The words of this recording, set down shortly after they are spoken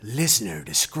Listener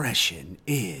discretion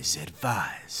is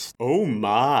advised. Oh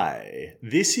my,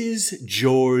 this is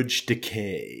George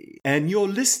Decay, and you're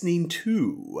listening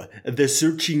to the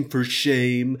Searching for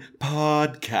Shame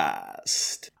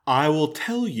podcast. I will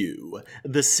tell you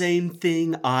the same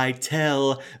thing I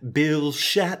tell Bill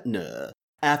Shatner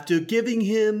after giving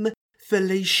him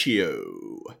fellatio.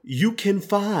 You can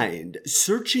find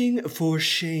Searching for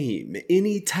Shame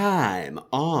anytime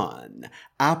on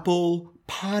Apple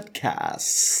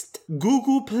Podcast,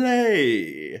 Google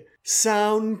Play,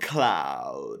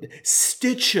 SoundCloud,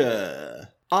 Stitcher,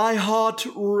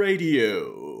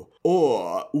 iHeartRadio,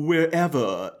 or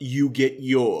wherever you get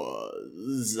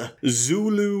yours.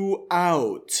 Zulu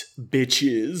out,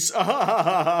 bitches.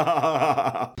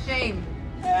 Shame.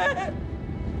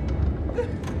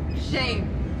 Shame.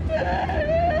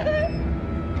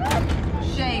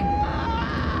 Shame.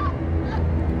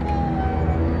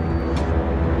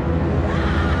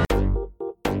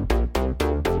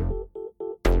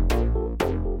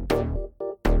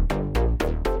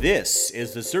 This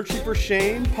is the Searching for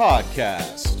Shame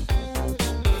podcast.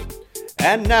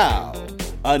 And now,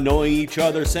 annoying each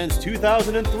other since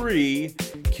 2003,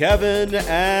 Kevin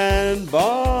and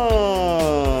Bonnie.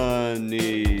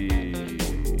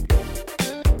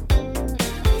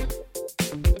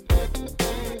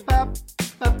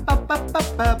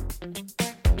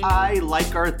 I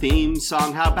like our theme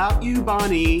song. How about you,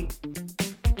 Bonnie?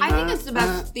 I think it's the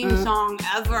best theme song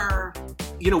ever.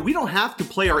 You know, we don't have to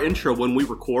play our intro when we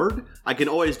record. I can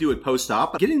always do it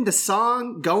post-op. Getting the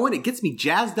song going, it gets me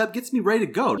jazzed up, gets me ready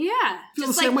to go. Yeah. Feel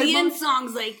Just the same like way, the end Bonnie?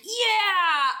 song's like,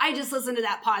 yeah! I just listened to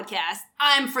that podcast.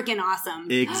 I'm freaking awesome.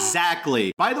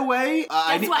 Exactly. By the way,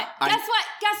 Guess what?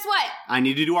 Guess what? I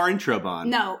need to do our intro, Bon.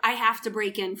 No, I have to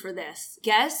break in for this.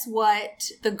 Guess what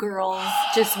the girls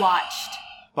just watched?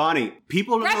 Bonnie,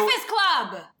 people don't know. Breakfast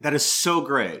Club! That is so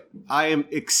great. I am All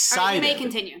right, excited you may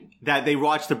continue. that they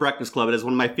watched The Breakfast Club. It is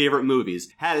one of my favorite movies.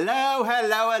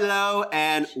 Hello,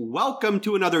 and welcome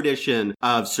to another edition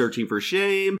of Searching for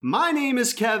Shame. My name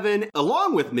is Kevin.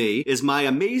 Along with me is my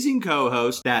amazing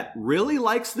co-host that really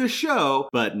likes the show,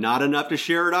 but not enough to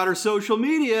share it on her social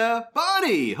media,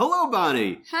 Bonnie. Hello,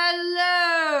 Bonnie.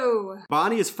 Hello!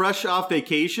 Bonnie is fresh off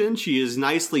vacation. She is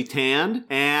nicely tanned.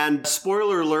 And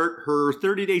spoiler alert, her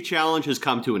 30-day challenge has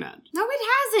come to an end. No, it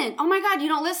hasn't. Oh my God, you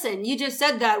don't listen. You just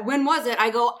said that. When was it? I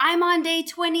go, I'm on day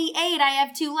 28. I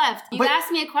have 2 left. You But-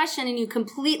 asked me a question and you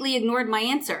completely ignored my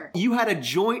answer. You had a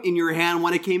joint in your hand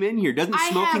when I came in here. Doesn't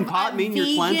smoking pot mean your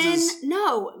cleanses?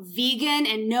 No, vegan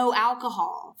and no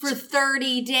alcohol for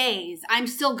 30 days. I'm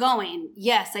still going.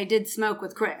 Yes, I did smoke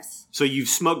with Chris. So you've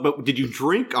smoked, but did you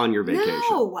drink on your vacation?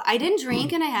 No, I didn't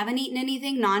drink and I haven't eaten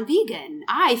anything non-vegan.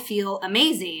 I feel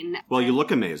amazing. Well, you look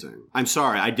amazing. I'm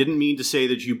sorry. I didn't mean to say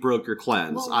that you broke your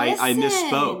cleanse. Well, I listen.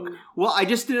 misspoke. Well, I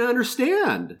just didn't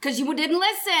understand. Because you didn't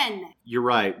listen. You're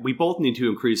right. We both need to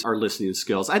increase our listening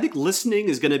skills. I think listening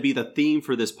is going to be the theme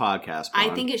for this podcast. I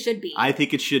Bon. think it should be. I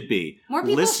think it should be. More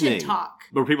people listening. should talk.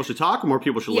 More people should talk or more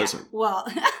people should Yeah, listen? well.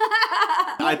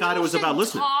 I thought it was about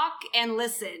listening. Talk and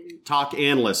listen. Talk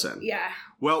and listen. Yeah.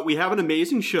 Well, we have an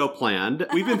amazing show planned.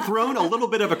 We've been thrown a little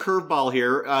bit of a curveball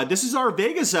here. This is our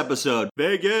Vegas episode.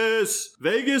 Vegas,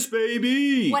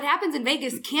 baby. What happens in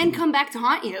Vegas can come back to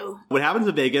haunt you. What happens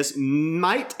in Vegas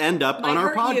might end up Might on our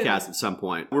hurt podcast you. at some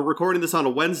point. We're recording this on a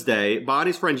Wednesday.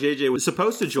 Bonnie's friend JJ was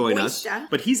supposed to join us, Boysta.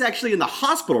 but he's actually in the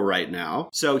hospital right now.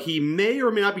 So he may or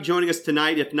may not be joining us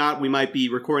tonight. If not, we might be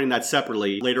recording that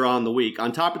separately later on in the week.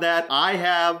 On top of that, I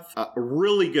have a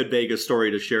really good Vegas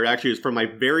story to share. Actually, it's from my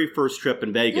very first trip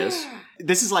in Vegas.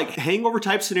 This is like hangover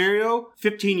type scenario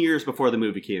 15 years before the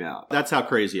movie came out. That's how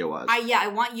crazy it was. I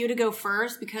want you to go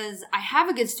first because I have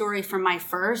a good story from my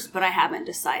first, but I haven't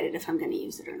decided if I'm going to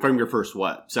use it or not. From your first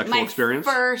what? Sexual experience?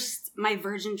 My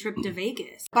virgin trip to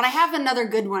Vegas. But I have another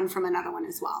good one from another one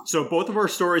as well. So both of our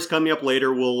stories coming up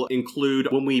later will include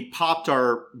when we popped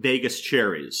our Vegas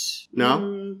cherries.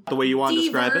 No? The way you want to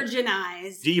describe it?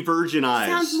 De-virginized. De-virginized.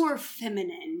 Sounds more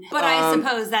feminine. But I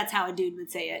suppose that's how a dude would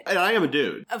say it. And I am a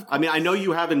dude. Of I mean, I course. know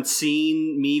you haven't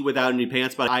seen me without any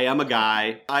pants, but I am a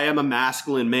guy. I am a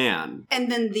masculine man.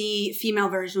 And then the female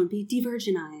version would be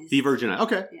de-virginized. De-virginized.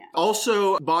 Okay. Yeah.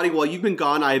 Also, Bonnie, while you've been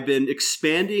gone, I've been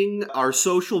expanding our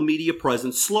social media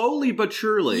presence slowly but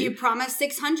surely. You promised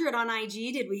 600 on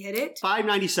IG. Did we hit it?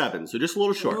 597, so just a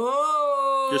little short.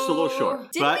 Oh. Just a little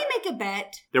short. Did But- we make a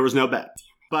bet? There was no bet.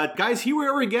 But guys, here we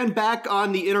are again back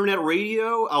on the internet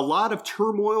radio. A lot of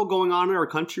turmoil going on in our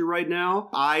country right now.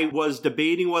 I was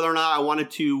debating whether or not I wanted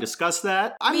to discuss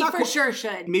that. We for sure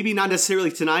should. Maybe not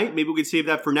necessarily tonight. Maybe we could save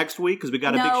that for next week because we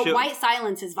got a big show. No, white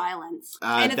silence is violence.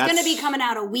 And it's going to be coming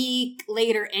out a week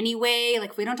later anyway.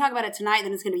 Like, if we don't talk about it tonight,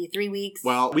 then it's going to be 3 weeks.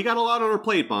 Well, we got a lot on our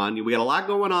plate, Bond. We got a lot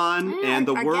going on. And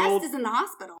the our world... guest is in the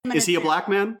hospital. Is he a black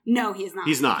man? No, he is not.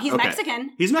 He's not. He's okay.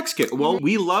 Mexican. He's Mexican. Well,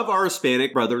 we love our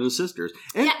Hispanic brothers and sisters.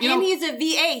 And, and he's a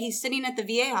VA. He's sitting at the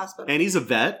VA hospital. And he's a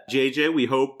vet. JJ, we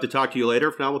hope to talk to you later.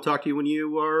 If not, we'll talk to you when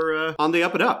you are on the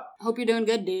up and up. Hope you're doing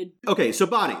good, dude. Okay, so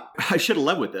Bonnie, I should have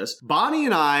led with this. Bonnie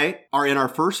and I are in our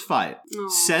first fight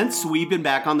since we've been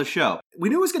back on the show. We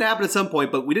knew it was going to happen at some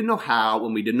point, but we didn't know how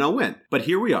and we didn't know when. But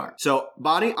here we are. So,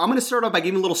 Bonnie, I'm going to start off by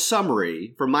giving a little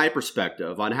summary from my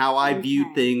perspective on how I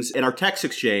viewed things in our text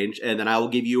exchange, and then I will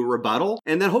give you a rebuttal,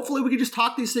 and then hopefully we can just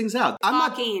talk these things out.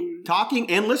 Talking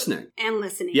and listening. And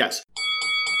listening. Yes.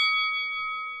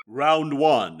 Round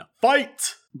 1.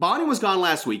 Fight! Bonnie was gone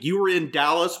last week. You were in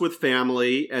Dallas with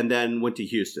family and then went to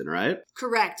Houston, right?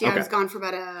 Correct. Yeah, okay. I was gone for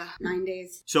about 9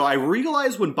 days. So I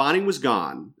realized when Bonnie was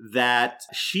gone that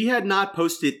she had not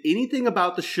posted anything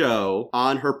about the show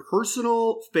on her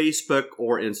personal Facebook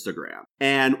or Instagram.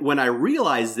 And when I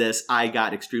realized this, I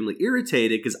got extremely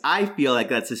irritated because I feel like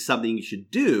that's just something you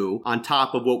should do on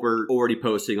top of what we're already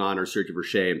posting on our Searching for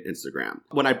Shame Instagram.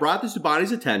 When I brought this to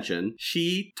Bonnie's attention,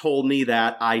 she told me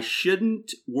that I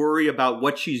shouldn't worry about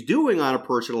what she's doing on a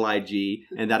personal IG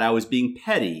and that I was being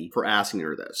petty for asking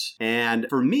her this. And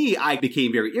for me, I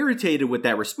became very irritated with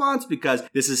that response because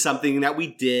this is something that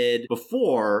we did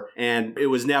before and it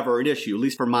was never an issue, at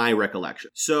least for my recollection.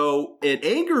 So it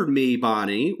angered me,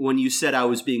 Bonnie, when you said I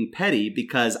was being petty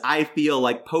because I feel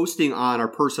like posting on our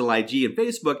personal IG and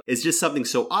Facebook is just something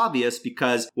so obvious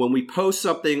because when we post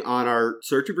something on our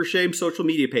Searching for Shame social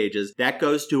media pages, that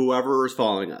goes to whoever is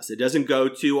following us. It doesn't go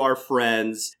to our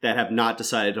friends that have not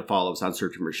decided to follow us on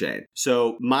Searching for Shame.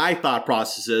 So my thought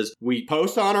process is we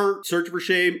post on our Searching for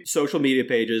Shame social media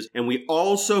pages and we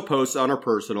also post on our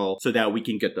personal so that we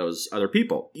can get those other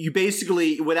people. You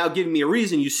basically, without giving me a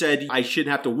reason, you said I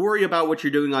shouldn't have to worry about what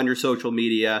you're doing on your social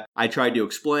media. I tried to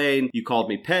explain. You called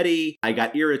me petty. I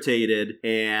got irritated.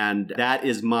 And that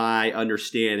is my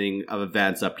understanding of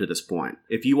events up to this point.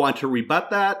 If you want to rebut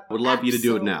that, I would love you to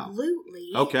do it now.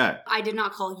 Absolutely. Okay. I did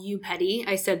not call you petty.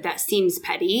 I said that seems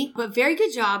petty, but very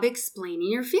good job explaining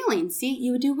your feelings. See,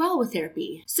 you would do well with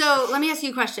therapy. So let me ask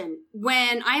you a question.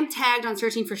 When I'm tagged on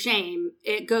Searching for Shame,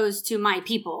 it goes to my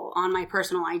people on my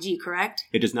personal IG, correct?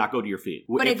 It does not go to your feed.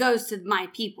 But it goes to my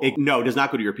people. No, it does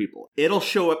not go to your people. It'll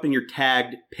show up in your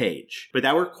tagged page, but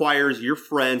that requires your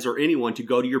friends or anyone to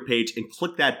go to your page and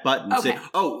click that button and say,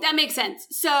 oh. That makes sense.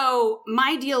 So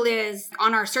my deal is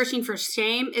on our Searching for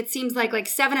Shame, it seems like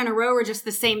 7 in a row are just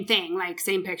the same thing, like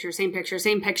same picture, same picture,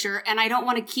 same picture. And I don't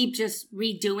want to keep just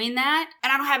redoing that.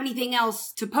 And I don't have anything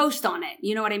else to post on it.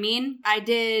 You know what I mean? I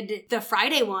did the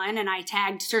Friday one and I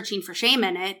tagged Searching for Shame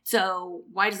in it. So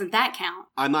why doesn't that count?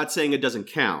 I'm not saying it doesn't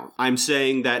count. I'm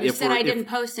saying that you said I didn't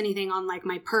post anything on like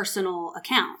my personal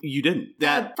account. You didn't.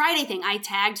 The Friday thing, I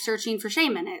tagged Searching for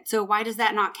Shame in it. So why does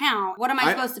that not count? What am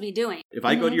I supposed to be doing? If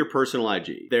I go to your personal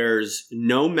IG, there's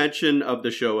no mention of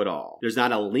the show at all. There's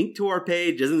not a link to our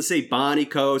page. It doesn't say Bonnie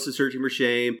Coast is Searching for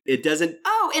Shame. It doesn't.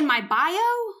 Oh, in my bio?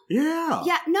 Yeah.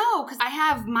 Yeah, no, because I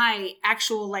have my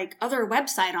actual, other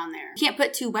website on there. Can't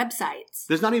put 2 websites.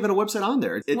 There's not even a website on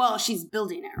there. Well, she's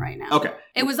building it right now. Okay.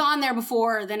 It was on there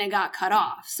before, then it got cut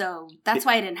off. So that's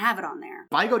why I didn't have it on there.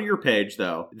 If I go to your page,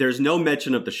 though, there's no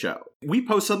mention of the show. We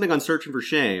post something on Searching for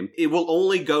Shame, it will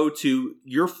only go to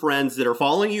your friends that are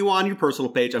following you on your personal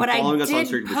page and following us on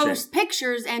Searching for Shame. But I did post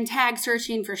pictures and tag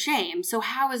Searching for Shame. So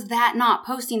how is that not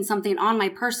posting something on my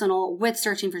personal with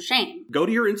Searching for Shame? Go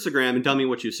to your Instagram and tell me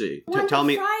what you see. Tell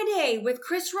me. Friday with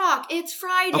Chris Rock. It's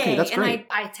Friday. Okay, that's great. And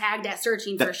I tagged at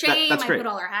Searching for Shame. That's great. I put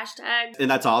all our hashtags. And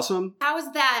that's awesome. How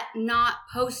is that not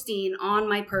posting on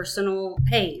my personal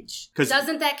page?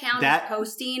 Doesn't that count as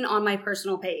posting on my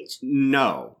personal page?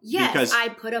 No. Yes, because I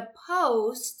put a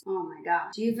post. Oh my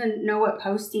gosh. Do you even know what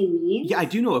posting means? Yeah, I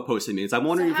do know what posting means. I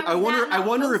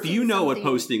wonder if you know what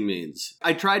posting means.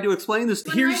 I tried to explain this.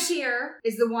 Right here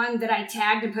is the one that I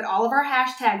tagged and put all of our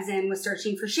hashtags in with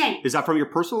Searching for Shame. Is that from your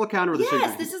personal personal account or the Searching for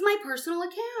Yes, Shame? this is my personal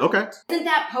account. Okay. Isn't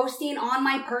that posting on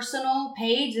my personal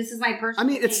page? This is my personal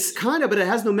page. It's kind of, but it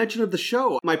has no mention of the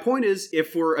show. My point is,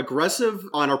 if we're aggressive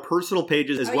on our personal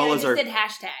pages as well as I our... just did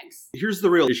hashtags. Here's the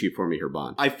real issue for me here,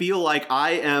 Bon. I feel like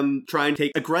I am trying to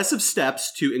take aggressive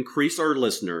steps to increase our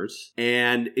listeners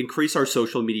and increase our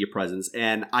social media presence,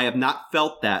 and I have not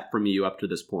felt that from you up to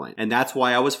this point. And that's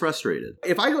why I was frustrated.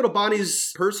 If I go to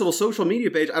Bonnie's personal social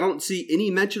media page, I don't see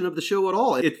any mention of the show at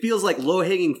all. It feels like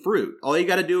low-hanging fruit. All you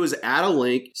got to do is add a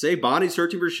link, say Bonnie's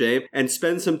Searching for Shame, and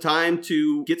spend some time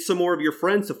to get some more of your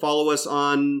friends to follow us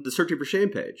on the Searching for Shame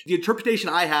page. The interpretation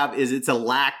I have is it's a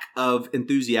lack of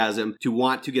enthusiasm to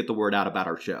want to get the word out about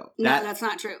our show. No, that's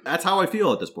not true. That's how I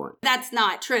feel at this point. That's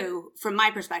not true from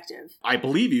my perspective. I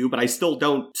believe you, but I still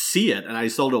don't see it and I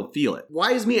still don't feel it.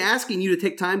 Why is me asking you to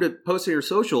take time to post on your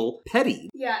social petty?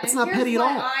 Yeah, it's not petty at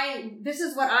all. This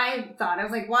is what I thought. I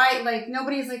was like, why? Like,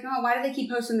 nobody's like, oh, why do they keep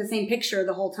posting the same picture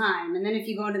the whole time? And then if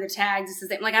you go into the tags, it's the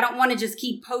same. Like, I don't want to just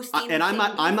keep posting. And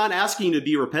I'm not asking you to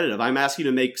be repetitive. I'm asking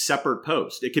you to make separate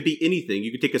posts. It could be anything.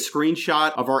 You could take a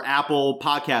screenshot of our Apple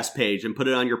podcast page and put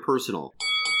it on your personal.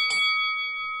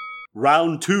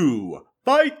 Round 2.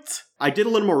 Fight! I did a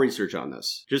little more research on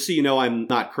this, just so you know I'm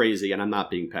not crazy and I'm not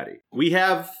being petty. We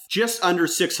have just under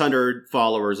 600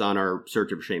 followers on our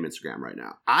Searching for Shame Instagram right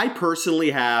now. I personally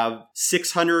have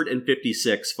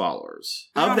 656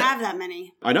 followers. I don't have that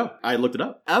many. I know. I looked it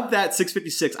up. Of that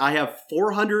 656, I have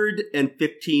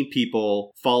 415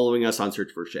 people following us on Search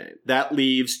for Shame. That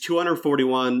leaves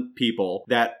 241 people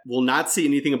that will not see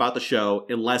anything about the show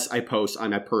unless I post on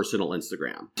my personal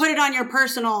Instagram. Put it on your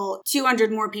personal,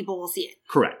 200 more people will see it.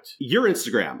 Correct. Your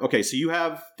Instagram. Okay, so you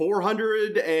have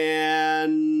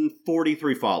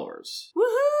 443 followers.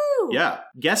 Woohoo! Yeah.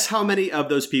 Guess how many of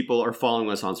those people are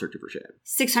following us on Searching for Shame?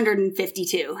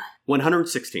 652.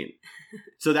 116.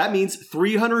 So that means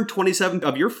 327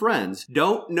 of your friends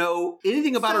don't know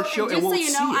anything about our show and won't see it.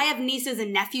 Just so you know, I have nieces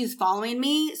and nephews following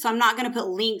me, so I'm not going to put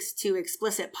links to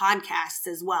explicit podcasts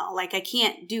as well. Like, I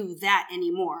can't do that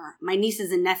anymore. My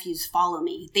nieces and nephews follow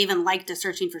me. They even liked a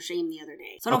Searching for Shame the other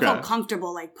day. So I don't feel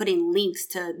comfortable, like, putting links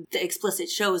to the explicit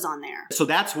shows on there. So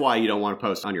that's why you don't want to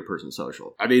post on your personal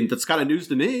social. I mean, that's kind of news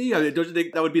to me. I mean, don't you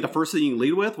think that would be the first thing you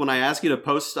lead with when I ask you to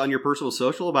post on your personal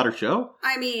social about our show?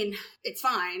 I mean, it's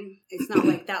fine. It's not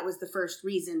like that was the first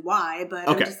reason why, but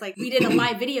okay. I'm just like, we did a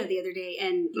live video the other day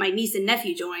and my niece and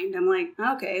nephew joined. I'm like,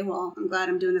 okay, well, I'm glad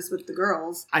I'm doing this with the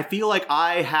girls. I feel like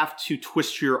I have to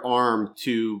twist your arm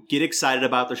to get excited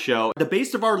about the show. The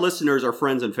base of our listeners are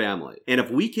friends and family. And if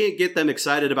we can't get them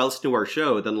excited about listening to our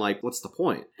show, then like, what's the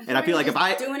point? And I feel like if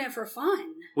I... doing it for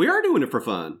fun. We are doing it for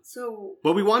fun. So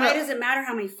but we want why does it matter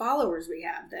how many followers we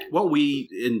have then? Well,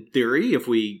 in theory, if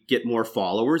we get more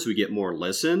followers, we get more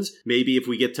listens. Maybe if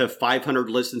we get to 500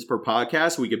 listens per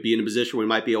podcast, we could be in a position where we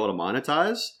might be able to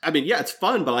monetize. I mean, yeah, it's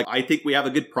fun, but like, I think we have a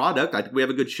good product. I think we have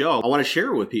a good show. I want to share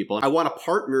it with people. I want a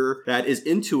partner that is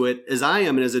into it as I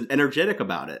am and is energetic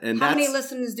about it. And how many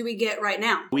listens do we get right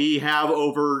now? We have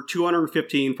over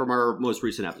 215 from our most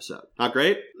recent episode. Not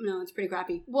great? No, it's pretty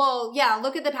crappy. Well, yeah,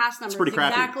 look at the past numbers. It's pretty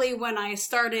crappy. Exactly when I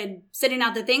started sending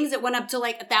out the things, it went up to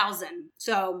like 1,000.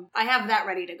 So I have that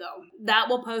ready to go. That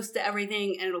will post to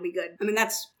everything and it'll be good. I mean,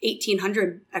 that's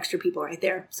 1,800 extra people right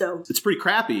there. So it's pretty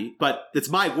crappy, but it's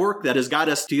my work that has got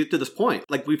us to get to this point.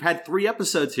 Like, we've had 3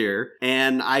 episodes here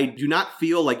and I do not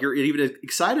feel like you're even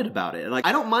excited about it. Like,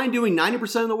 I don't mind doing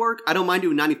 90% of the work. I don't mind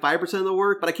doing 95% of the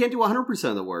work, but I can't do 100%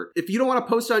 of the work. If you don't want to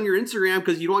post on your Instagram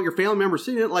because you don't want your family members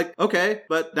seeing it, like, okay,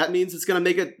 but that means it's going to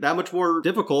make it that much more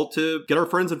difficult to get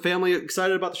our friends and family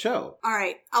excited about the show. All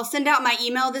right. I'll send out my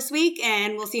email this week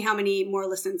and we'll see how many more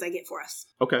listens I get for us.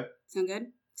 Okay. Sound good?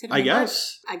 I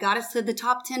guess. I got us to the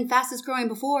top 10 fastest growing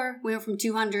before. We went from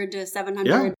 200 to 700.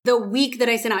 Yeah. The week that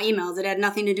I sent out emails, it had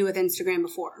nothing to do with Instagram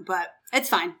before, but it's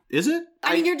fine. Is it?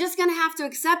 I mean, you're just going to have to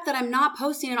accept that I'm not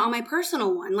posting it on my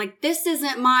personal one. Like, this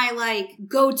isn't my, like,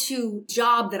 go-to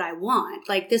job that I want.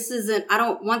 Like, I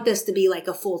don't want this to be, like,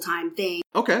 a full-time thing.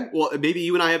 Okay. Well, maybe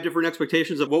you and I have different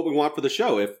expectations of what we want for the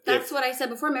show. That's what I said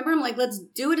before. Remember, I'm like, let's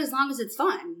do it as long as it's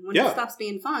fun. When it stops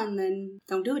being fun, then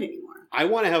don't do it anymore. I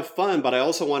want to have fun, but I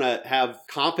also want to have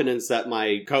confidence that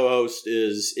my co-host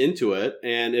is into it.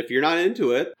 And if you're not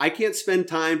into it, I can't spend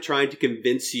time trying to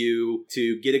convince you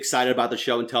to get excited about about the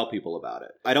show and tell people about it.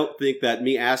 I don't think that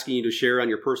me asking you to share on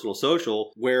your personal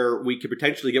social where we could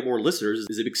potentially get more listeners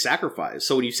is a big sacrifice.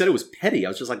 So when you said it was petty, I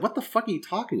was just like, what the fuck are you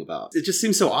talking about? It just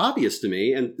seems so obvious to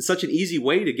me and such an easy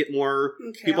way to get more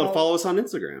people to follow us on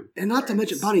Instagram. And not to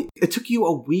mention, Bonnie, it took you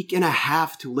a week and a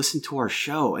half to listen to our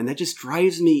show, and that just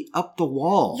drives me up the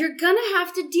wall. You're gonna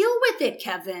have to deal with it,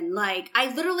 Kevin. Like,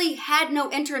 I literally had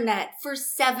no internet for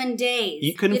 7 days.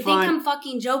 You couldn't think find... I'm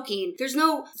fucking joking? There's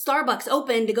no Starbucks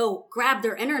open to go grab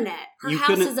their internet. Her You house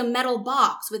couldn't- is a metal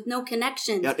box with no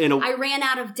connections. Yeah, I ran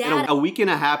out of In data. a week and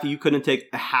a half, you couldn't take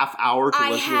a half hour to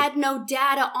I listen had no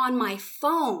data on my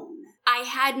phone. I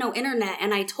had no internet,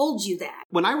 and I told you that.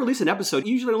 When I release an episode,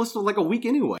 usually I listen to like a week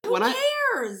anyway. Who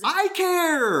cares? I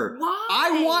care. Why?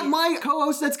 I want my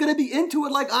co-host that's going to be into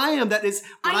it like I am. That is,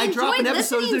 when I drop an enjoyed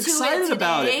episode, is listening to excited it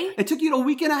about today. it. It took you a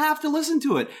week and a half to listen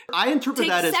to it. I interpret Take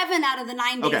that as 7 out of the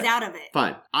 9 days Okay. out of it.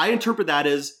 Fine. I interpret that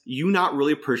as you not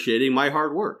really appreciating my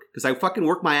hard work. Because I fucking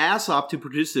work my ass off to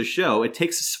produce this show. It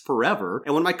takes us forever.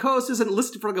 And when my co-host isn't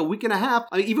listening for like a week and a half,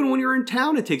 I mean, even when you're in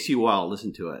town, it takes you a while to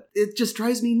listen to it. It just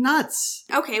drives me nuts.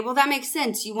 Okay, well, that makes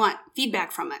sense. You want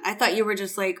feedback from it. I thought you were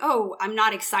just like, oh, I'm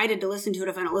not excited to listen to it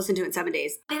if I don't listen to it in 7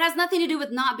 days. It has nothing to do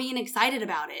with not being excited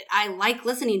about it. I like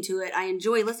listening to it. I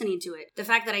enjoy listening to it. The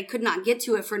fact that I could not get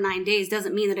to it for 9 days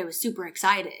doesn't mean that I was super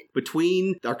excited.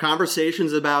 Between our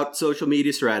conversations about social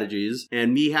media strategies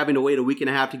and me having to wait a week and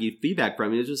a half to get feedback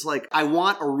from you, it's just like, I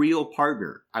want a real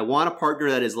partner. I want a partner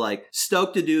that is like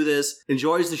stoked to do this,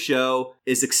 enjoys the show,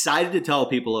 is excited to tell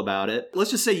people about it.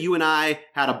 Let's just say you and I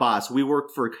had a boss. We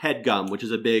worked for HeadGum, which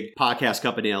is a big podcast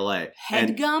company in LA.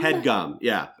 HeadGum? HeadGum,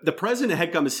 yeah. The president of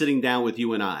HeadGum is sitting down with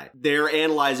you and I. They're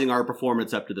analyzing our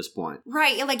performance up to this point.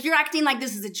 Right, like you're acting like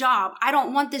this is a job. I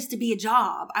don't want this to be a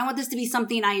job. I want this to be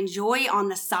something I enjoy on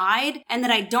the side and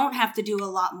that I don't have to do a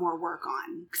lot more work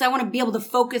on. Because I want to be able to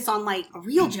focus on like a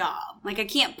real job. Like I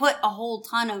can't put a whole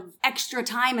ton of extra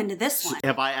time into this one.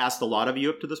 Have I asked a lot of you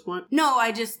up to this point? No,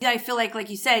 I feel like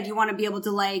you said, you want to be able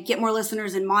to like get more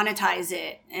listeners and monetize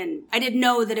it. And I didn't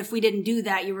know that if we didn't do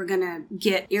that, you were going to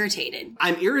get irritated.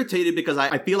 I'm irritated because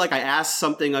I feel like I asked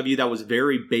something of you that was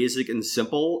very basic and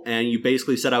simple, and you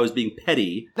basically said I was being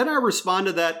petty. Then I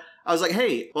responded that I was like,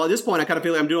 hey, well, at this point, I kind of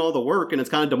feel like I'm doing all the work, and it's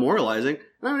kind of demoralizing.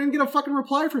 And I didn't get a fucking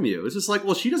reply from you. It's just like,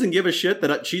 well, she doesn't give a shit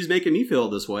that she's making me feel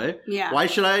this way. Yeah. Why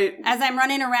should I? As I'm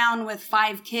running around with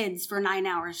 5 kids for 9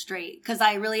 hours straight, because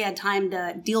I really had time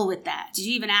to deal with that. Did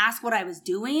you even ask what I was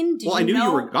doing? Well, I knew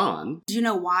you were gone. Did you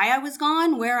know why I was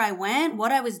gone? Where I went?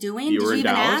 What I was doing? You were Did you in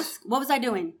even Dallas? ask? What was I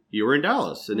doing? You were in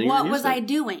Dallas. And What was I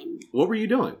doing? What were you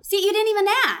doing? See, you didn't even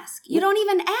ask. You don't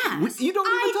even ask. You don't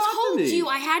even talk to I told me. you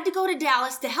I had to go to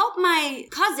Dallas to help my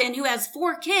cousin who has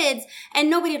 4 kids and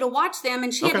nobody to watch them,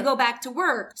 and she had to Okay. go back to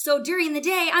work. So during the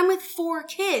day, I'm with 4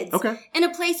 kids. Okay. In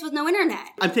a place with no internet.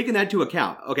 I'm taking that into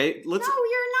account, okay? No, you're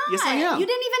not. Yes, I am. You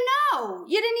didn't even know.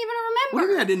 You didn't even remember. What do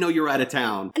you mean I didn't know you were out of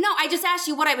town? No, I just asked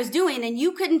you what I was doing, and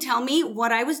you couldn't tell me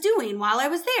what I was doing while I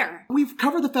was there. We've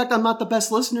covered the fact I'm not the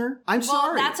best listener. I'm Well,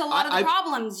 sorry. that's a lot of the I-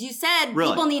 problems. You said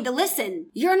Really? people need to listen.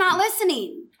 You're not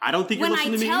listening. I don't think you're When I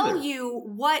listening to me tell either. you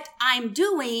what I'm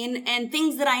doing and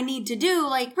things that I need to do,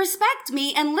 like respect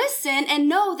me and listen and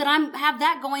know that I'm have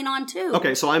that going on too.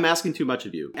 Okay, so I'm asking too much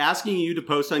of you. Asking you to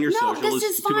post on your No, social this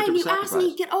is too much fine. of a You asked sacrifice.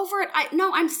 me, get over it.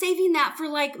 I'm saving that for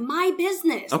like my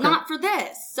business, Okay. not for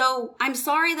this. So I'm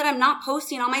sorry that I'm not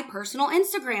posting on my personal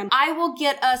Instagram. I will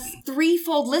get us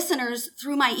 3-fold listeners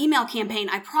through my email campaign.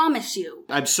 I promise you.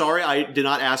 I'm sorry I did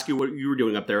not ask you what you were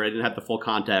doing up there. I didn't have the full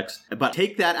context. But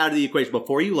take that out of the equation.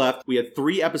 Before you left, we had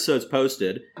 3 episodes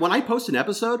posted. When I post an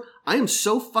episode, I am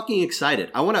so fucking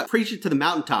excited. I want to preach it to the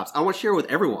mountaintops. I want to share it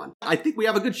with everyone. I think we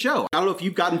have a good show. I don't know if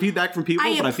you've gotten feedback from people,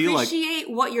 but I feel like...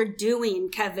 appreciate what you're doing,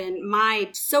 Kevin. My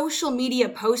social media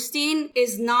posting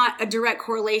is not a direct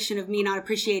correlation of me not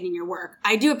appreciating your work.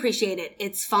 I do appreciate it.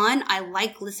 It's fun. I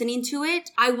like listening to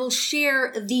it. I will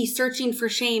share the Searching for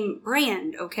Shame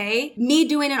brand, okay? Me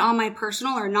doing it on my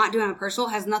personal or not doing it on personal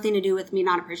has nothing to do with me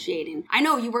not appreciating. I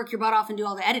know you work your butt off and do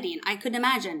all the editing. I couldn't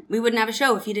imagine. We wouldn't have a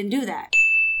show if you didn't do that.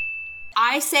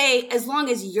 I say, as long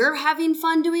as you're having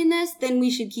fun doing this, then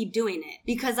we should keep doing it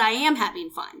because I am having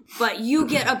fun. But you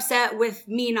get upset with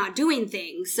me not doing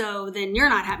things, so then you're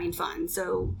not having fun.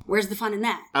 So where's the fun in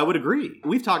that? I would agree.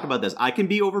 We've talked about this. I can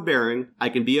be overbearing. I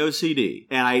can be OCD.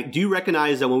 And I do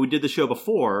recognize that when we did the show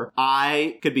before,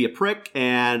 I could be a prick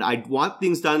and I want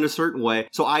things done in a certain way.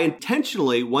 So I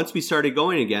intentionally, once we started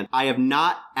going again, I have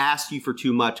not asked you for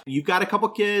too much. You've got a couple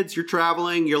kids, you're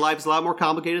traveling, your life is a lot more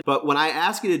complicated. But when I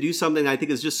ask you to do something I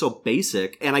think is just so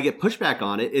basic, and I get pushback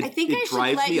on it. I think I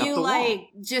should let you like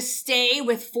just stay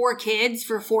with 4 kids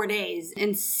for 4 days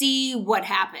and see what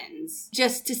happens.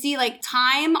 Just to see like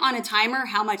time on a timer,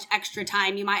 how much extra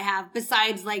time you might have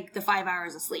besides like the 5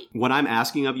 hours of sleep. What I'm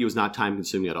asking of you is not time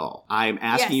consuming at all. I'm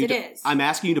asking Yes, you. it is. I'm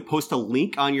asking you to post a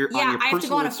link on your Yeah, I have to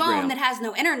go on a Instagram. phone that has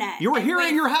no internet. You're And here wait-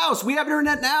 at your house. We have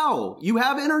internet now. You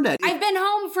have internet. I've been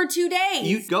home for 2 days.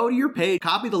 You go to your page,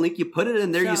 copy the link, you put it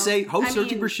in there, you So, say, host I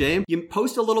searching mean, for shame. You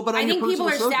post a little bit on I your think personal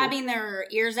people are social. stabbing their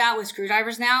ears out with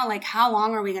screwdrivers now. Like, how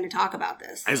long are we going to talk about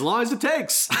this? As long as it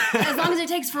takes. As long as it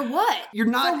takes for what? You're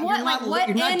not, For what? you're not, Like, what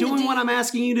you're not end doing do what you- I'm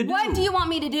asking you to do. What do you want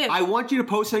me to do? I want you to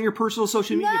post on your personal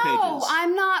social media No, pages.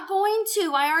 I'm not going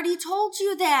to. I already told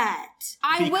you that.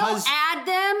 I will Because- add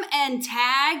them and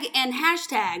tag and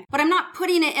hashtag, but I'm not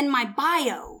putting it in my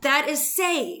bio. That is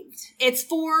saved. It's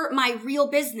for my real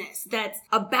business that's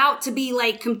about to be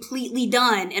like completely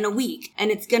done in a week,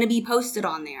 and it's going to be posted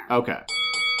on there. Okay.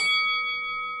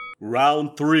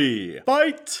 Round 3.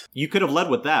 Fight! You could have led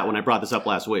with that when I brought this up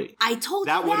last week. I told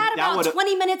That you would- that that about would-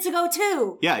 20 minutes ago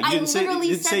too. Yeah, you didn't say, literally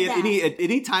you didn't said say that. at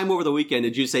any time over the weekend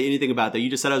did you say anything about that. You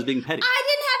just said I was being petty. I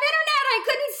didn't have internet. I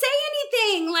couldn't say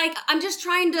anything. Like, I'm just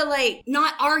trying to, like,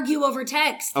 not argue over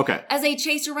text. Okay. As I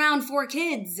chase around 4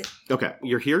 kids. Okay.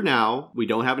 You're here now. We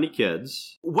don't have any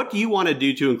kids. What do you want to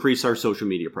do to increase our social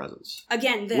media presence?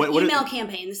 Again, the What is- email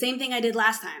campaign, the same thing I did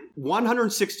last time.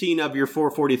 116 of your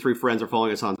 443 friends are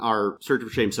following us on our Search for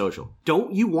Shame social.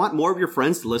 Don't you want more of your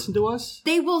friends to listen to us?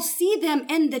 They will see them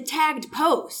in the tagged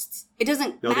posts. It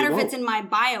doesn't No, they matter if won't. it's in my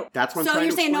bio. That's what I'm So trying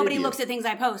you're to saying explain nobody to you. looks at things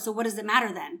I post, so what does it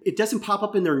matter then? It doesn't pop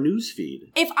up in their news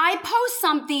feed. If I post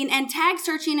something and tag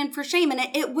searching and for shame in it,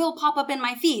 it will pop up in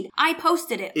my feed. I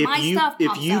posted it. My stuff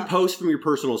pops If you up. post from your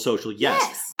personal social, yes.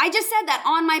 Yes. I just said that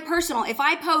on my personal. If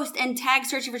I post and tag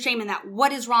searching for shame in that,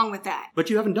 what is wrong with that? But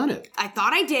you haven't done it. I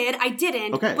thought I did. I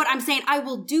didn't. Okay. But I'm saying I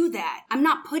will do that. I'm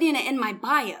not putting it in my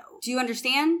bio. Do you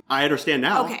understand? I understand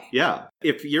now. Okay. Yeah.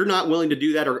 If you're not willing to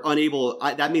do that or unable,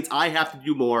 that means I have to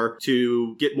do more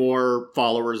to get more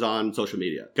followers on social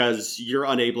media because you're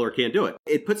unable or can't do it.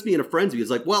 It puts me in a frenzy.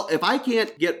 It's like, well, if I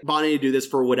can't get Bonnie to do this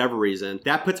for whatever reason,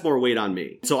 that puts more weight on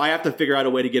me. So I have to figure out a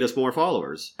way to get us more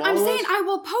followers. I'm Follow saying us? I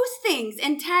will post things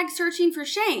and tag searching for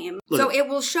shame. Look. So it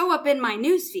will show up in my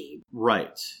newsfeed.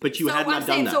 Right. But you so had I'm not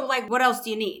saying, done that. so like, what else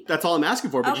do you need? That's all I'm asking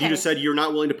for. But you Okay. just said you're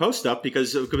not willing to post stuff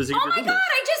because of your Oh my business. God,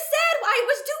 I just said I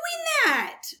was doing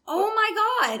that. Oh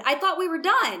my God, I thought we were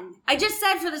done. I just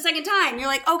said for the second time, you're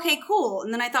like, okay, cool.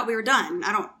 And then I thought we were done.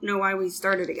 I don't know why we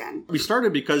started again. We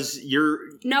started because you're...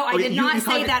 No, I Okay, did you- not you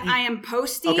say kinda- that you- I am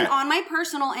posting Okay. on my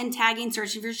personal and tagging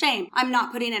searching for shame. I'm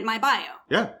not putting it in my bio.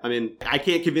 Yeah. I mean, I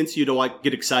can't convince you to like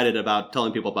get excited about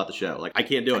telling people about the show. Like, I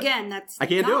can't do it. Again, that's I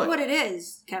can't not do it. what it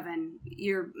is, Kevin.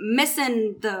 You're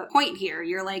missing the point here.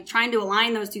 You're like trying to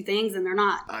align those two things and they're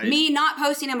not. Me not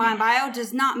posting in my bio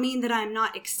does not mean that I'm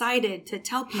not excited to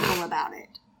tell people about it.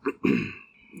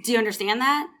 Do you understand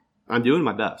that? I'm doing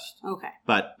my best. Okay.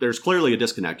 But there's clearly a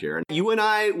disconnect here. And you and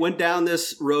I went down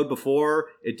this road before.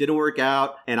 It didn't work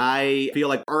out. And I feel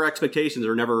like our expectations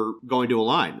are never going to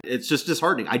align. It's just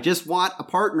disheartening. I just want a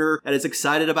partner that is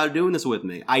excited about doing this with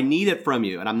me. I need it from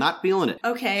you, and I'm not feeling it.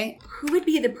 Okay. Who would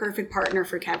be the perfect partner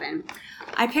for Kevin?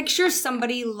 I picture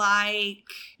somebody like...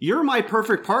 You're my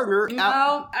perfect partner.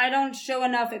 No, I don't show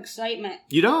enough excitement.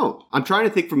 You don't. I'm trying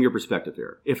to think from your perspective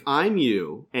here. If I'm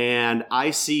you and I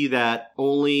see that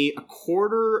only a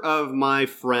quarter of my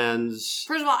friends...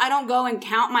 First of all, I don't go and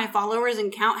count my followers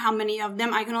and count how many of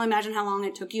them. I can only imagine how long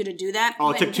it took you to do that.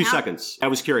 Oh, it took And 2 count- seconds. I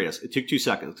was curious. It took 2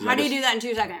 seconds. How do you do that in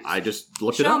 2 seconds? I just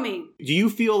looked it Show up. me. Do you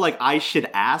feel like I should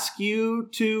ask you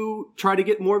to try to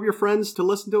get more of your friends to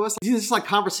listen to us? These are just like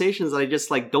conversations that I just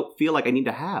like don't feel like I need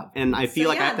to have. And I feel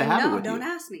like I have to have it with don't you.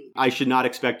 ask me. I should not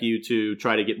expect you to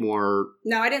try to get more.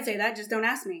 No, I didn't say that. Just don't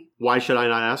ask me. Why should I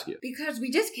not ask you? Because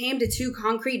we just came to 2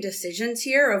 concrete decisions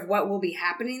here of what will be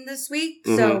happening this week.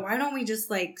 Mm-hmm. So why don't we just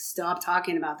like stop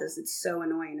talking about this? It's so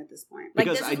annoying at this point. Like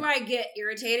Because this is where I get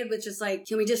irritated with just like,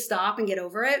 can we just stop and get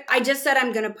over it? I just said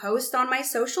I'm going to post on my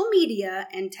social media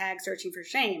and tag searching for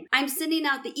shame. I'm sending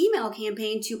out the email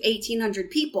campaign to 1,800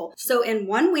 people. So in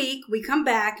 1 week, we come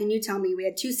back and you tell me we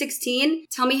had 216.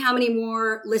 Tell me how many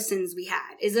more listens we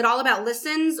had. Is it all about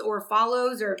listens or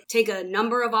follows, or take a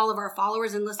number of all of our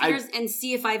followers and listeners and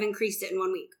see if I've increased it in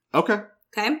 1 week? Okay.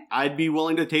 Okay? I'd be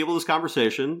willing to table this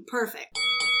conversation. Perfect.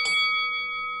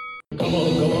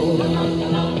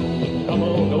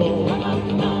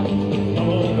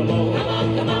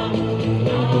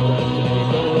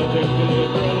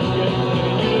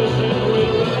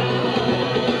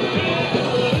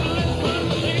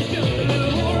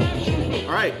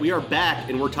 All right. We We are back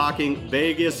and we're talking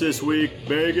Vegas this week.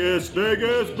 Vegas,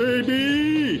 Vegas,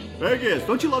 baby! Vegas.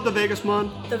 Don't you love the Vegas, Mon?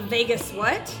 The Vegas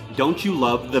what? Don't you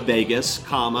love the Vegas,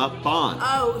 Bond?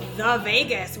 Oh, the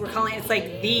Vegas. We're calling it, it's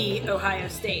like the Ohio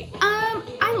State.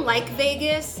 I like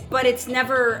Vegas, but it's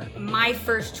never my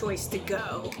first choice to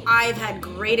go. I've had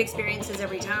great experiences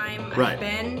every time Right. I've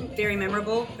been, very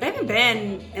memorable, but I haven't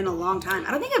been in a long time.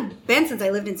 I don't think I've been since I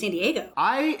lived in San Diego.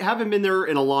 I haven't been there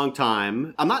in a long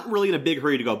time. I'm not really in a big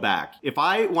hurry to go back. If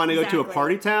I want to go to a Exactly.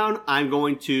 party town, I'm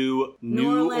going to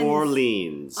New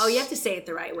Orleans. Oh, you have to say it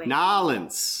the right way.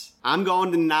 Nolans. I'm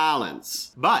going to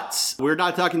Nolans. But we're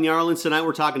not talking New Orleans tonight,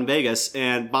 we're talking Vegas.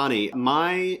 And Bonnie,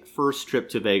 my first trip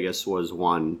to Vegas was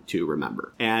one to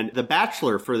remember. And the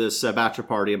bachelor for this bachelor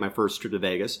party of my first trip to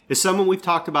Vegas is someone we've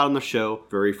talked about on the show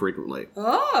very frequently.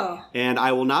 Oh. And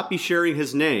I will not be sharing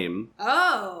his name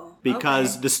Oh.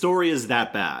 because okay. the story is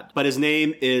that bad. But his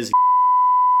name is...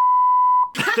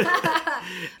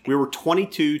 We were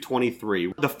 22,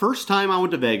 23. The first time I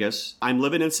went to Vegas, I'm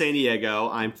living in San Diego.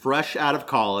 I'm fresh out of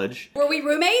college. Were we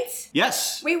roommates?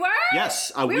 Yes. We were?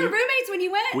 Yes. We were roommates when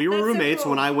you went? We were That's so roommates cool.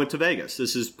 when I went to Vegas.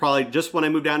 This is probably just when I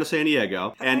moved down to San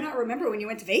Diego. How do I not remember when you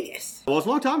went to Vegas? Well, it was a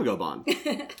long time ago, Bon.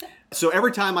 So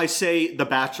every time I say the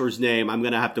bachelor's name, I'm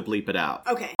going to have to bleep it out.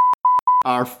 Okay.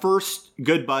 Our first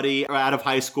good buddy out of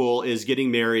high school is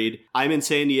getting married. I'm in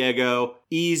San Diego.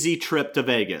 Easy trip to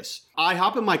Vegas. I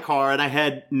hop in my car and I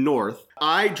head north.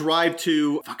 I drive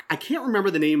to, I can't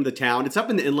remember the name of the town. It's up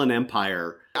in the Inland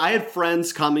Empire. I had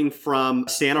friends coming from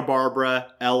Santa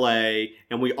Barbara, LA,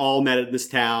 and we all met in this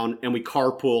town and we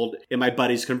carpooled in my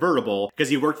buddy's convertible because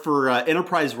he worked for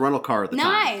Enterprise Rental Car at the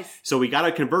time. Nice. So we got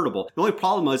a convertible. The only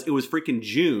problem was it was freaking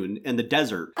June in the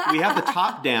desert. We have the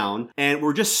top down and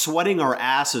we're just sweating our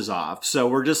asses off. So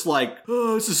we're just like,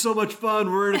 oh, this is so much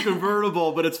fun. We're in a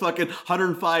convertible, but it's fucking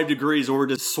 105 degrees and we're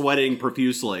just sweating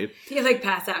profusely. You like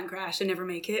pass out and crash and never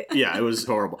make it. Yeah, it was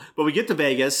horrible. But we get to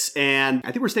Vegas and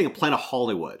I think we're staying at Planet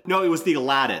Hollywood. No, it was the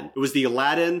Aladdin. It was the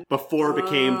Aladdin before it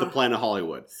became the Planet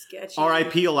Hollywood. Sketchy.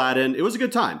 R.I.P. Aladdin. It was a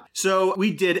good time. So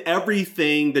we did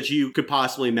everything that you could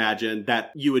possibly imagine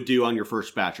that you would do on your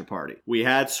first bachelor party. We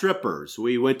had strippers.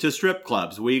 We went to strip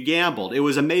clubs. We gambled. It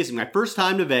was amazing. My first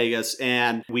time to Vegas,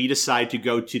 and we decided to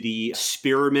go to the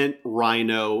Spearmint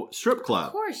Rhino Strip Club.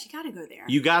 Of course, you gotta go there.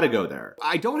 You gotta go there.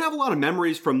 I don't have a lot of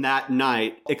memories from that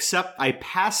night, except I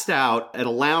passed out at a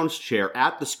lounge chair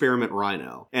at the Spearmint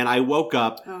Rhino. And I woke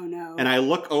up Oh no. and I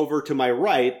look over to my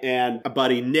right and a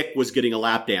buddy, Nick, was getting a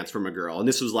lap dance from a girl. And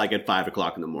this was like at 5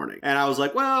 o'clock in the morning. And I was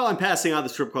like, well, I'm passing out at the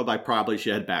strip club. I probably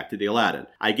should head back to the Aladdin.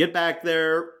 I get back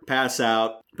there, pass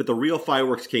out. But the real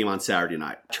fireworks came on Saturday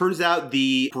night. Turns out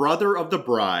the brother of the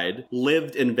bride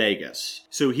lived in Vegas.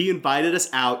 So he invited us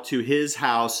out to his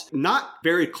house, not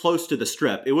very close to the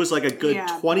strip. It was like a good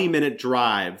 20-minute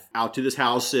drive out to this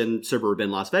house in suburban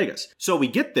Las Vegas. So we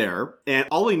get there, and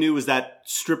all we knew was that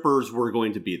strippers were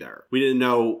going to be there. We didn't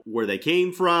know where they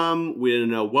came from. We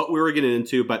didn't know what we were getting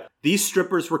into, but these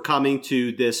strippers were coming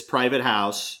to this private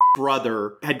house.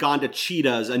 Brother had gone to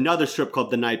Cheetah's, another strip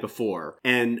club, the night before,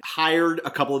 and hired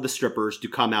a couple of the strippers to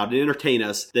come out and entertain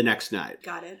us the next night.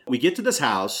 Got it. We get to this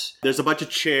house. There's a bunch of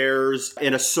chairs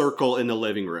in a circle in the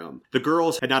living room. The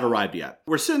girls had not arrived yet.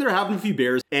 We're sitting there having a few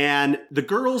beers, and the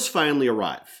girls finally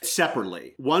arrive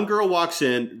separately. One girl walks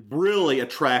in, really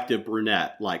attractive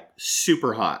brunette, like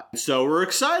super hot. So we're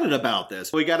excited about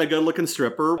this. We got a good looking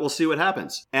stripper. We'll see what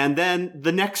happens. And then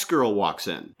the next girl walks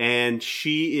in, and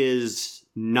she is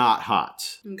not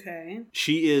hot. Okay.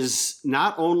 She is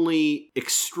not only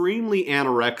extremely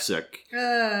anorexic,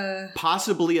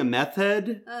 possibly a meth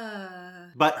head,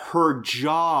 but her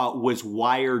jaw was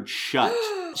wired shut.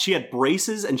 She had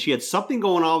braces and she had something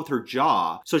going on with her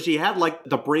jaw. So she had like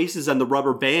the braces and the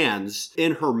rubber bands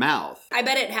in her mouth. I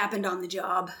bet it happened on the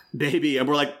job. Baby. And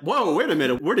we're like, whoa, wait a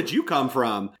minute. Where did you come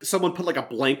from? Someone put like a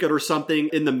blanket or something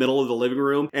in the middle of the living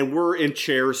room and we're in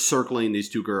chairs circling these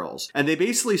two girls. And they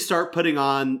basically start putting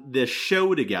on this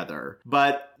show together.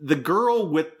 But the girl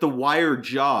with the wired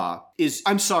jaw is,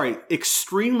 I'm sorry,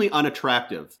 extremely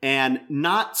unattractive and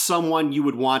not someone you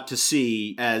would want to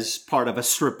see as part of a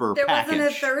stripper There package.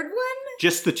 wasn't a third one?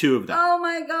 Just the two of them. Oh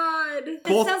my god. It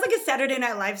Both- sounds like a Saturday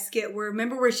Night Live skit where,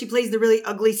 remember where she plays the really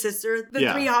ugly sister? The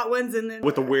Yeah. three hot ones and then...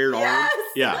 With the weird arm. Yes!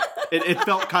 Yeah. It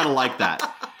felt kind of like that.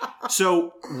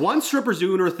 So one stripper's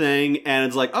doing her thing and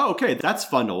it's like, oh, okay, that's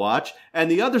fun to watch. And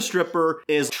the other stripper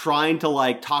is trying to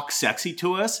like talk sexy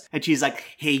to us. And she's like,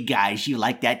 hey guys, you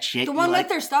like that chick? The one You with like-"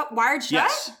 their stuff wired shut?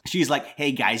 Yes. She's like,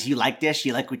 hey guys, you like this?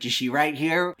 You like what you see right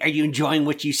here? Are you enjoying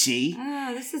what you see?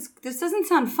 This doesn't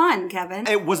sound fun, Kevin.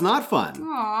 It was not fun.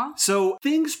 Aw. So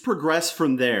things progressed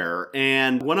from there,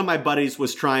 and one of my buddies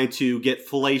was trying to get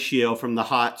fellatio from the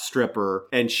hot stripper,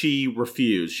 and she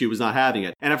refused. She was not having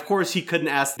it. And of course, he couldn't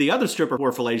ask the other stripper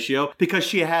for fellatio because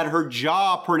she had her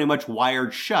jaw pretty much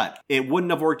wired shut. It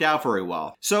wouldn't have worked out very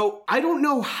well. So I don't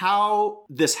know how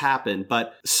this happened,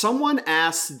 but someone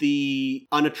asked the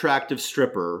unattractive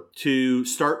stripper to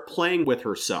start playing with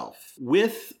herself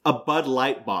with a Bud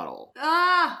Light bottle.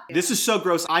 Ah! This is so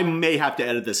gross, I may have to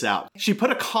edit this out. She put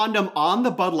a condom on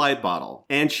the Bud Light bottle,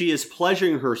 and she is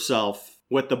pleasuring herself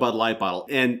with the Bud Light bottle,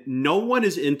 and no one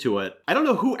is into it. I don't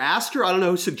know who asked her. I don't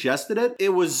know who suggested it. It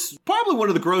was probably one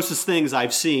of the grossest things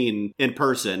I've seen in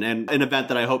person, and an event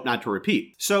that I hope not to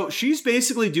repeat. So she's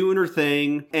basically doing her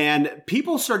thing, and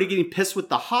people started getting pissed with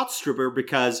the hot stripper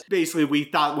because basically we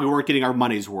thought we weren't getting our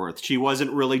money's worth. She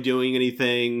wasn't really doing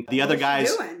anything. The other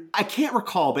guys... I can't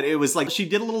recall, but it was like she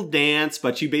did a little dance,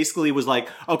 but she basically was like,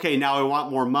 okay, now I want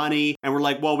more money. And we're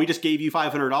like, well, we just gave you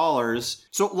 $500.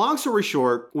 So long story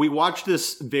short, we watched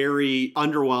this very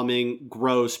underwhelming,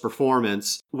 gross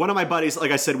performance. One of my buddies,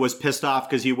 like I said, was pissed off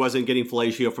because he wasn't getting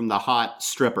fellatio from the hot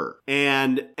stripper.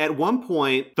 And at one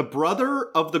point, the brother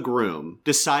of the groom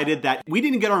decided that we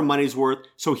didn't get our money's worth,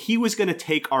 so he was going to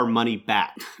take our money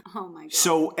back. Oh my God.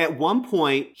 So at one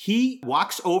point, he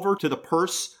walks over to the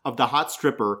purse of the hot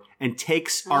stripper and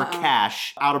takes our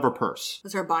cash out of her purse.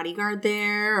 Was her bodyguard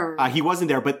there? Or? He wasn't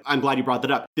there, but I'm glad you brought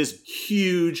that up. This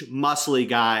huge, muscly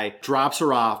guy drops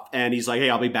her off, and he's like, hey,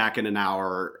 I'll be back in an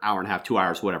hour, hour and a half, 2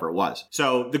 hours, whatever it was.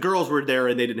 So the girls were there,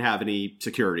 and they didn't have any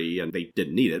security, and they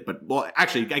didn't need it. But, well,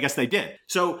 actually, I guess they did.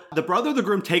 So the brother of the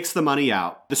groom takes the money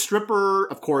out. The stripper,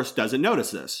 of course, doesn't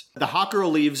notice this. The hot girl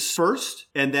leaves first,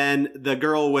 and then the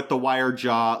girl with the wired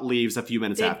jaw leaves a few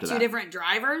minutes after that. Two different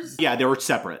drivers? Yeah, they were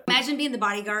separate. Imagine being the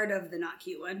bodyguard of the not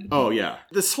cute one. Oh, yeah.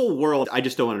 This whole world, I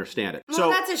just don't understand it. Well, So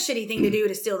that's a shitty thing to do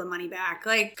to steal the money back.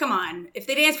 Like, come on. If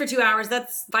they dance for 2 hours,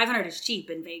 that's $500 is cheap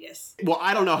in Vegas. well,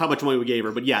 I don't know how much money we gave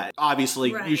her, but yeah,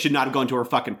 obviously Right. you should not have gone to her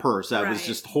fucking purse. That was Right.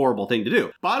 just a horrible thing to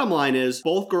do. Bottom line is,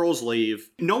 both girls leave.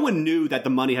 No one knew that the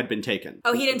money had been taken.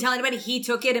 Oh, he didn't tell anybody? He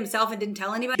took it himself and didn't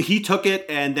tell anybody? He took it,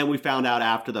 and then we found out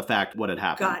after the fact what had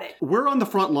happened. Got it. We're on the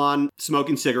front lawn,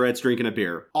 smoking cigarettes, drinking a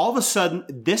beer. All of a sudden,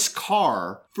 this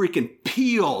car freaking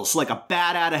peels like a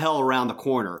bat out of hell around the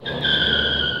corner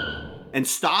and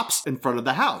stops in front of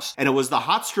the house. And it was the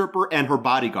hot stripper and her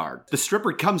bodyguard. The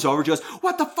stripper comes over and goes,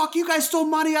 what the fuck? You guys stole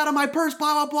money out of my purse,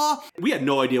 blah, blah, blah. We had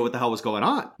no idea what the hell was going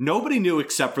on. Nobody knew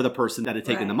except for the person that had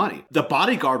taken the money. The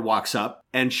bodyguard walks up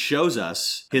and shows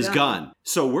us his gun.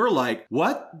 So we're like,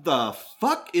 what the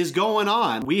fuck is going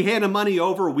on? We handed money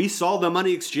over. We saw the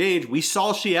money exchange. We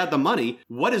saw she had the money.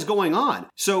 What is going on?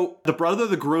 So the brother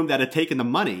of the groom that had taken the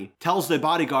money tells the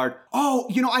bodyguard, oh,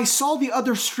 you know, I saw the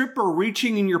other stripper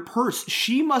reaching in your purse.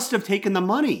 She must have taken the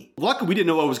money. Luckily, we didn't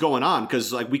know what was going on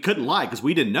because like we couldn't lie because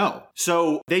we didn't know.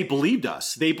 So they believed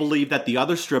us. They believed that the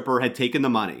other stripper had taken the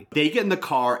money. They get in the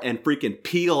car and freaking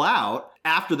peel out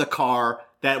after the car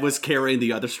that was carrying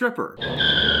the other stripper.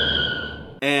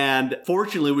 And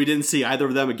fortunately, we didn't see either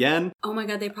of them again. Oh my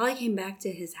God, they probably came back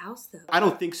to his house though. I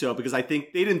don't think so, because I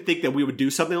think they didn't think that we would do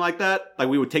something like that. Like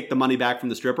we would take the money back from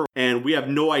the stripper, and we have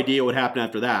no idea what happened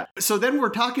after that. So then we're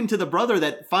talking to the brother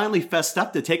that finally fessed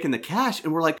up to taking the cash,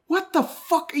 and we're like, what the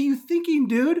fuck are you thinking,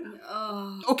 dude?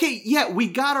 Okay, yeah, we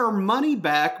got our money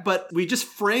back, but we just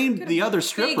framed the other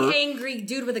stripper. Big angry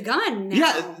dude with a gun now.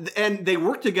 Yeah, and they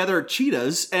worked together at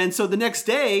Cheetah's, and so the next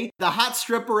day, the hot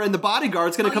stripper and the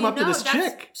bodyguard's gonna come up to this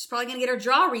chick. She's probably gonna get her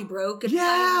jaw rebroke. It's Yeah.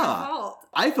 not even her fault.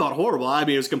 I felt horrible. I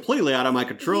mean, it was completely out of my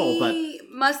control, but He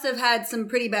must have had some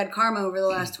pretty bad karma over the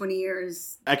last 20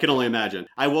 years. I can only imagine.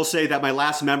 I will say that my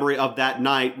last memory of that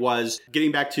night was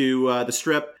getting back to the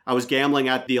strip. I was gambling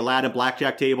at the Aladdin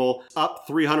blackjack table, up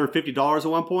 $350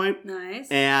 at one point. Nice.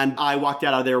 And I walked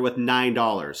out of there with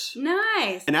 $9.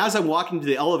 Nice. And as I'm walking to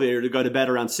the elevator to go to bed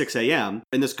around 6 a.m.,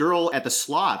 and this girl at the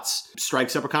slots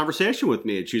strikes up a conversation with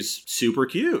me, and she's super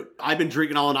cute. I've been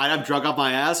drinking all night. I'm drunk off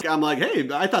my ass. I'm like, hey,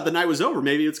 I thought the night was over.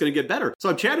 Maybe it's going to get better. So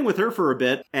I'm chatting with her for a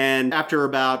bit, and after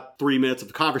about 3 minutes of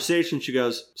the conversation, she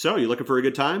goes, so, you looking for a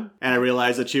good time? And I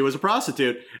realized that she was a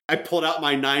prostitute. I pulled out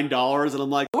my $9, and I'm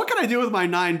like, what can I do with my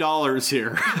 $9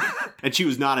 here? And she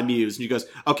was not amused. And she goes,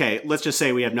 okay, let's just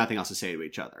say we have nothing else to say to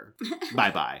each other.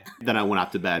 Bye-bye. Then I went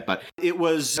off to bed. But it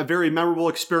was a very memorable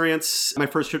experience, my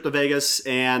first trip to Vegas,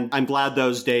 and I'm glad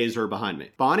those days are behind me.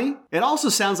 Bonnie, it also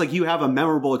sounds like you have a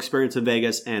memorable experience in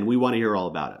Vegas, and we want to hear all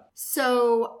about it.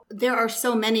 So there are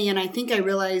so many, and I think I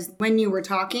realized when you were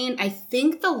talking, I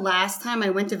think the last time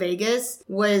I went to Vegas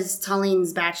was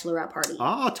Talin's bachelorette party.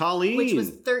 Ah, Talene. Which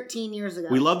was 13 years ago.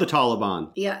 We love the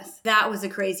Taliban. Yes, that was a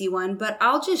crazy one, but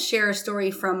I'll just share a story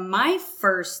from my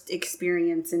first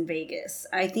experience in Vegas.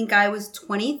 I think I was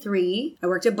 23. I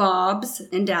worked at Bob's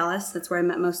in Dallas. That's where I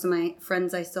met most of my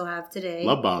friends I still have today.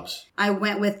 Love Bob's. I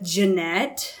went with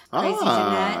Jeanette. Crazy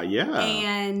Jeanette. Yeah.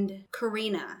 And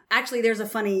Karina. Actually, there's a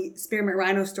funny Spearmint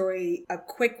Rhino story, a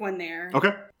quick one there.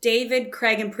 Okay. David,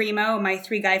 Craig, and Primo, my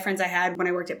 3 guy friends I had when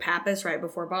I worked at Pappas right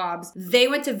before Bob's, they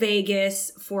went to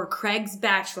Vegas for Craig's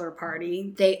bachelor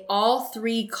party. They all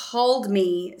 3 called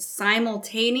me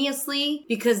simultaneously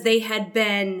because they had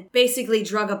been basically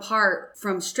drug apart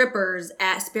from strippers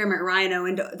at Spearmint Rhino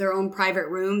into their own private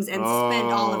rooms and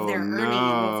spent all of their earnings.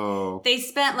 No. They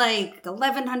spent like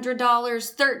 $1,100,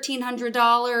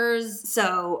 $1,300.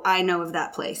 So I know of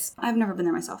that place. I've never been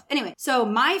there myself. Anyway, so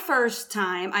my first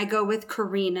time, I go with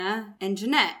Karina and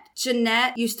Jeanette.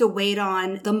 Jeanette used to wait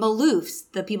on the Maloofs,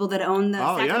 the people that own the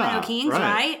Sacramento Kings,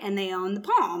 right? And they own the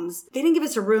Palms. They didn't give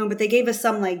us a room, but they gave us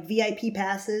some like VIP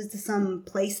passes to some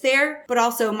place there. But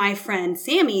also my friend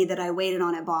Sammy that I waited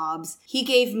on at Bob's, he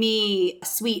gave me a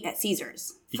suite at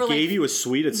Caesars. He gave you a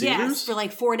suite at Caesars? Yes, for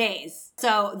like 4 days.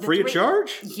 So free of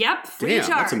charge? Yep, free of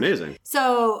charge. That's amazing.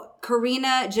 So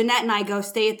Karina, Jeanette, and I go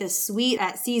stay at this suite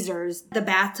at Caesars. The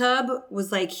bathtub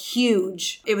was like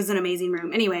huge. It was an amazing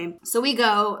room. Anyway, so we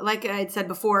go, like I had said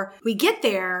before, we get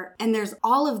there and there's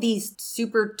all of these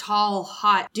super tall,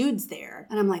 hot dudes there.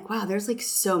 And I'm like, wow, there's like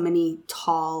so many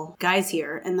tall guys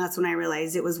here. And that's when I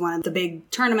realized it was one of the big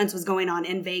tournaments was going on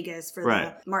in Vegas for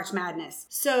the March Madness.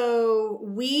 So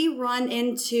we run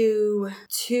into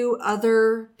 2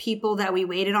 other people that we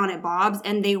waited on at Bob's,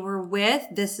 and they were with,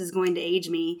 this is going to age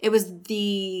me, it was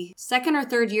the 2nd or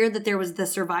 3rd year that there was the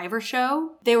Survivor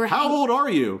show. They were How old are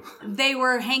you? They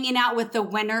were hanging out with the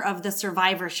winner of the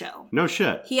Survivor show. No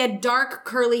shit. He had dark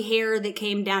curly hair that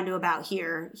came down to about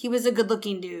here. He was a good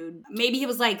looking dude. Maybe he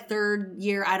was like 3rd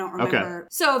year, I don't remember. Okay.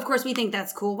 So of course we think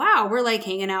that's cool. Wow, we're like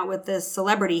hanging out with this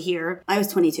celebrity here. I was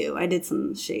 22. I did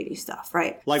some shady stuff,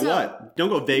 right? Like what? Don't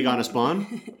go vague on us, Bond.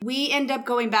 We end up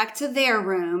going back to their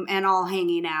room and all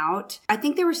hanging out. I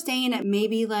think they were staying at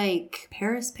maybe like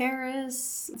Paris.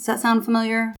 Does that sound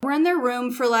familiar? We're in their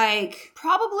room for like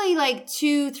probably like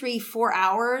 2, 3, 4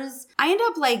 hours. I end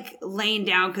up like laying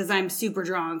down because I'm super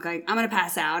drunk. Like I'm gonna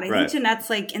pass out. I think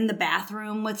Jeanette's like in the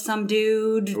bathroom with some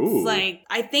dude. Ooh. It's like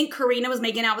I think Karina was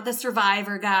making out with the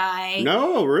Survivor guy.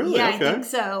 No, really? Yeah, Okay. I think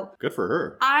so. Good for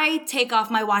her. I take off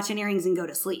my watch and earrings and go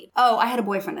to sleep. Oh, I had a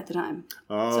boyfriend at the time.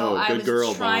 Oh, so I good was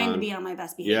girl, trying Bond. to be on my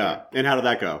best behavior. Yeah. And how did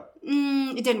that go?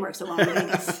 It didn't work so well in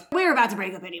Vegas. We were about to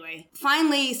break up anyway.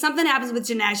 Finally, something happens with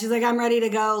Jeanette. She's like, I'm ready to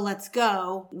go. Let's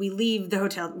go. We leave the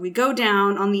hotel. We go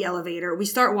down on the elevator. We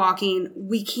start walking.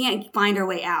 We can't find our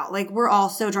way out. Like, we're all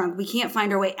so drunk. We can't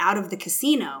find our way out of the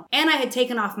casino. And I had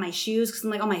taken off my shoes because I'm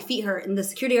like, oh, my feet hurt. And the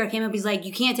security guard came up. He's like,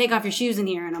 you can't take off your shoes in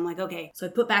here. And I'm like, okay. So I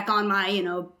put back on my,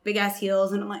 big ass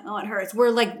heels. And I'm like, oh, it hurts.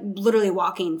 We're like literally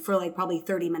walking for like probably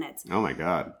 30 minutes. Oh my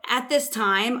God. At this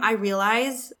time, I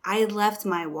realized I left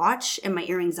my watch and my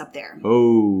earrings up there.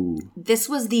 Oh. This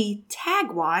was the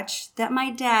tag watch that my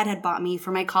dad had bought me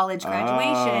for my college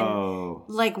graduation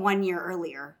like 1 year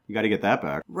earlier. You got to get that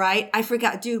back. Right? I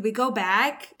forgot. Dude, we go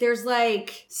back. There's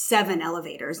like 7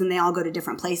 elevators and they all go to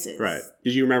different places. Right.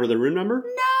 Did you remember the room number?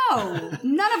 No.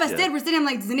 None of us did. We're sitting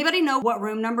like, does anybody know what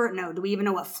room number? No. Do we even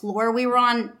know what floor we were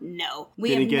on? No. We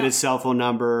Didn't get his cell phone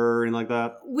number or anything like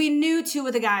that? We knew 2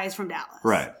 of the guys from Dallas.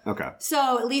 Right. Okay.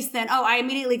 So at least then, I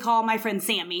immediately call my friend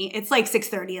Sammy. It's like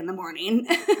 6:30 in the morning.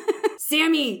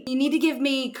 Sammy, you need to give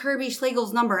me Kirby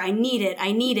Schlegel's number. I need it.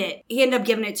 He ended up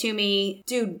giving it to me.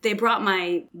 Dude, they brought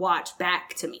my watch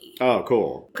back to me. Oh,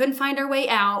 cool. Couldn't find our way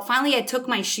out. Finally, I took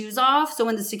my shoes off. So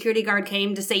when the security guard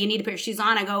came to say, you need to put your shoes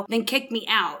on, I go, then kick me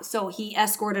out. So he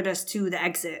escorted us to the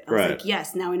exit. I was like,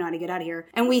 yes, now we know how to get out of here.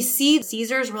 And we see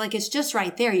Caesars. We're like, it's just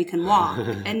right there. You can walk.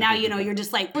 And now, you're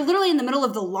just like, we're literally in the middle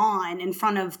of the lawn in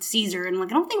front of Caesar. And I'm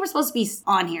like, I don't think we're supposed to be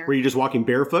on here. Were you just walking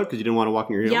barefoot because you didn't want to walk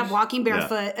in your heels? Yeah, walking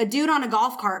barefoot. Yeah. A dude dude on a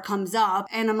golf cart comes up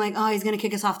and I'm like, oh, he's going to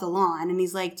kick us off the lawn. And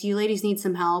he's like, do you ladies need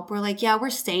some help? We're like, yeah,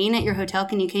 we're staying at your hotel.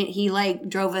 He like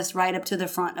drove us right up to the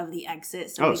front of the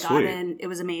exit. So we got in. It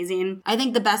was amazing. I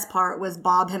think the best part was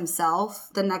Bob himself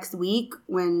the next week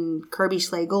when Kirby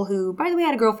Schlegel, who by the way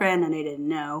had a girlfriend and I didn't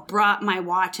know, brought my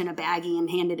watch in a baggie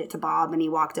and handed it to Bob, and he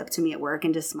walked up to me at work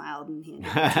and just smiled and handed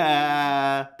it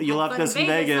to me. You left us in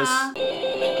Vegas. Huh?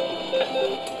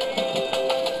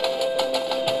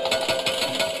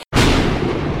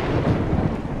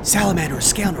 Salamander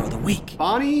Scoundrel of the Week.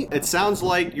 Bonnie, it sounds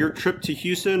like your trip to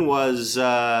Houston was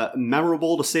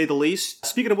memorable to say the least.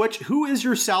 Speaking of which, who is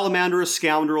your Salamander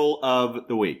Scoundrel of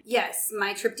the Week? Yes,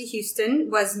 my trip to Houston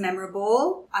was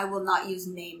memorable. I will not use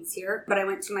names here, but I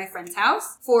went to my friend's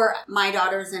house for my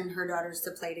daughters and her daughters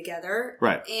to play together.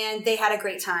 Right. And they had a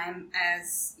great time,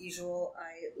 as usual.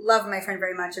 I love my friend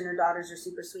very much, and her daughters are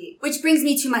super sweet. Which brings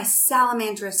me to my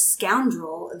Salamandra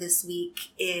Scoundrel this week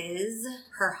is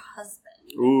her husband.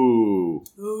 Ooh.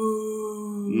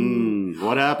 Ooh.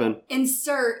 What happened?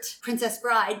 Insert Princess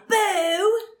Bride.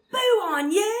 Boo! Boo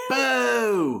on you!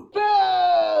 Boo!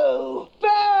 Boo!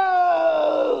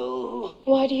 Boo!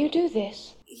 Why do you do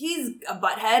this? He's a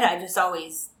butthead. I just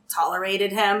always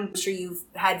tolerated him. I'm sure you've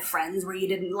had friends where you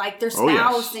didn't like their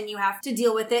spouse and you have to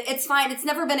deal with it. It's fine. It's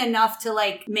never been enough to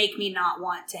like make me not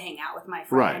want to hang out with my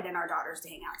friend and our daughters to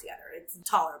hang out together. It's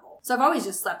tolerable. So I've always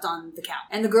just slept on the couch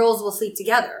and the girls will sleep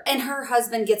together. And her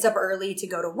husband gets up early to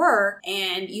go to work.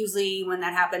 And usually when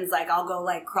that happens, like I'll go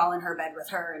like crawl in her bed with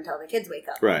her until the kids wake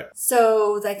up. Right.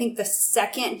 So I think the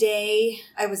second day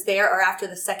I was there, or after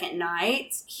the second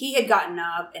night, he had gotten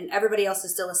up and everybody else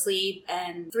is still asleep.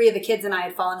 And 3 of the kids and I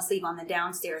had fallen asleep on the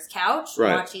downstairs couch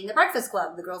watching The Breakfast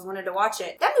Club. The girls wanted to watch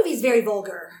it. That movie's very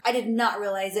vulgar. I did not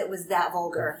realize it was that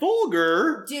vulgar.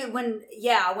 Vulgar? Dude, when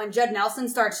Judd Nelson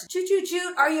starts, choot, choot,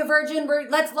 choot, are you a virgin?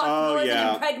 Let's lock the doors and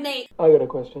impregnate. I got a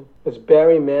question. Does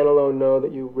Barry Manilow know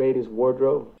that you raid his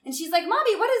wardrobe? And she's like,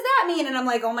 Mommy, what does that mean? And I'm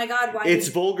like, oh my God, why? It's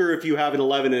vulgar if you have an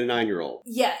 11 and a 9-year-old.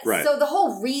 Yes. Right. So the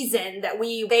whole reason that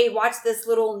they watched this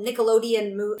little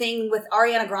Nickelodeon thing with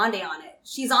Ariana Grande on it.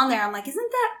 She's on there. I'm like,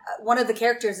 isn't that one of the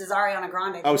characters is Ariana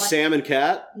Grande? Oh, Sam and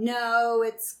Cat? No,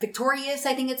 it's Victorious,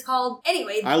 I think it's called.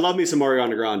 Anyway. I love me some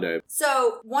Ariana Grande.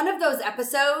 So one of those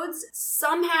episodes,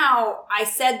 somehow I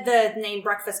said the name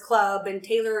Breakfast Club and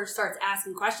Taylor starts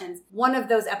asking questions. One of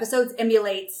those episodes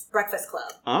emulates Breakfast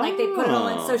Club. Oh, like they put it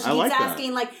on. So she keeps like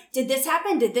asking like, did this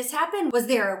happen? Did this happen? Was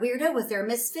there a weirdo? Was there a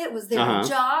misfit? Was there a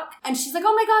jock? And she's like,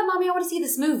 oh my God, Mommy, I want to see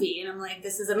this movie. And I'm like,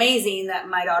 this is amazing that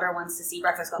my daughter wants to see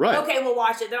Breakfast Club. Right. Okay, we'll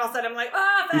watch it. Then all of a sudden I'm like,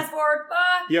 fast forward.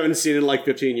 You haven't seen it in like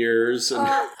 15 years.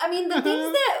 I mean, the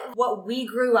things that what we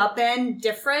grew up in,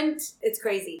 different, it's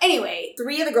crazy. Anyway,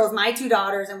 3 of the girls, my 2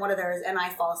 daughters and one of theirs, and I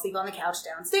fall asleep on the couch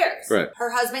downstairs. Right.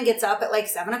 Her husband gets up at like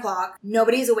 7 o'clock.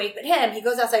 Nobody's awake but him. He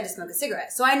goes outside to smoke a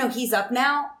cigarette. So I know he's up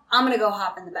now. I'm going to go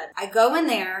hop in the bed. I go in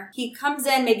there. He comes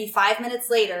in maybe 5 minutes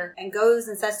later and goes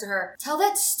and says to her, tell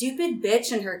that stupid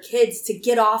bitch and her kids to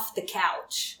get off the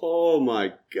couch. Oh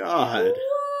my God.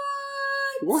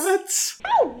 What?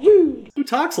 How rude! Who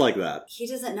talks like that? He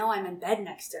doesn't know I'm in bed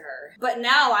next to her. But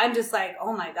now I'm just like,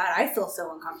 oh my God, I feel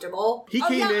so uncomfortable. He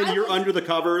came in, you're under the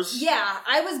covers? Yeah,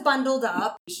 I was bundled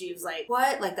up. She was like,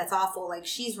 what? Like, that's awful. Like,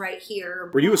 she's right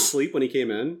here. Were you asleep when he came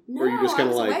in? No, or were you just I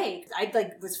was awake.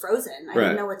 I was frozen. I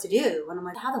didn't know what to do. And I'm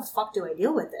like, how the fuck do I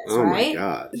deal with this, right? Oh my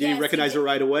God. Did he recognize her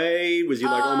right away? Was he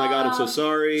like, oh my God, I'm so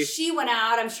sorry? She went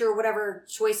out, I'm sure whatever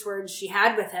choice words she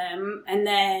had with him. And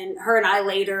then her and I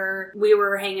later, we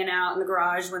were hanging out in the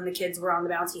garage when the kids were on the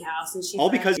bouncy house. And she all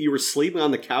because you were sleeping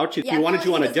on the couch? He wanted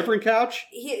you on a different couch?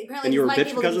 Apparently he might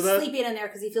be able to be sleeping in there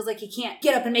because he feels like he can't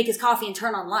get up and make his coffee and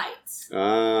turn on lights.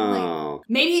 Oh. Like,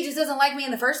 maybe he just doesn't like me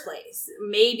in the first place.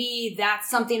 Maybe that's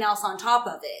something else on top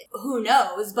of it. Who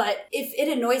knows? But if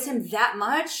it annoys him that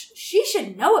much, she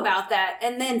should know about that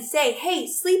and then say, hey,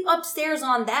 sleep upstairs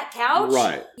on that couch.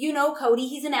 Right. You know Cody,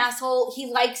 he's an asshole. He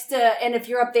likes to, and if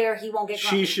you're up there, he won't get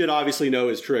grumpy. She should obviously know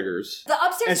his triggers. The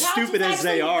upstairs as couch stupid is as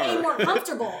they are. way more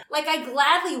comfortable. Like, I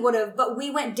gladly would have, but we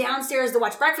went downstairs to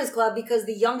watch Breakfast Club because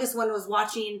the youngest one was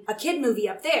watching a kid movie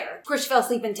up there. Of course, she fell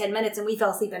asleep in 10 minutes and we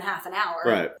fell asleep in half an hour.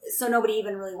 Right. So nobody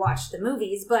even really watched the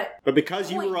movies, but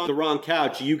because you were on the wrong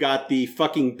couch, you got the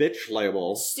fucking bitch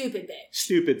label. Stupid bitch.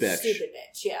 Stupid bitch. Stupid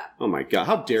bitch, yeah. Oh my God,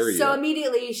 how dare you? So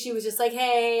immediately she was just like,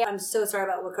 hey, I'm so sorry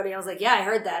about what Cody. I was like, yeah, I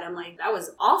heard that. I'm like, that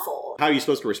was awful. How are you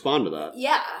supposed to respond to that?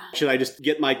 Yeah. Should I just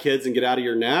get my kids and get out of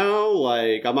here now?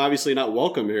 Like, I'm obviously not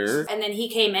welcome here. And then he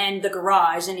came in the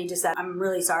garage and he just said, I'm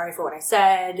really sorry for what I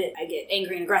said. I get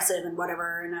angry and aggressive and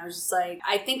whatever. And I was just like,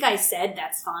 I think I said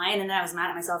that's fine. And then I was mad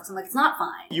at myself because I'm like, it's not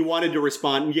fine. You wanted to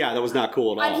respond, yeah, that was not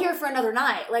cool at all. I'm here for another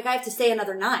night. Like, I have to stay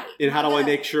another night. And how do I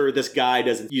make sure this guy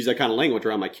doesn't use that kind of language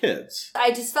around my kids?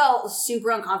 I just felt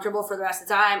super uncomfortable for the rest of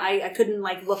the time. I couldn't,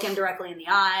 like, look him directly in the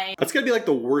eye. That's gotta be like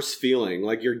the worst feeling.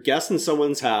 Like, you're guesting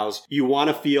someone's house, you want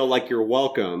to feel like you're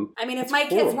welcome. I mean, if my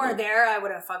kids weren't there, I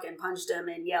would have fucking punched him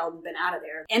and yelled and been out of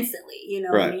there instantly. You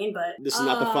know what I mean? But this is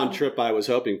not the fun trip I was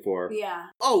hoping for. Yeah.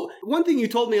 Oh, one thing you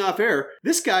told me off air,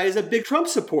 this guy is a big Trump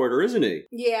supporter, isn't he?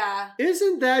 Yeah.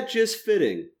 Isn't that just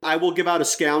fitting? I will give out a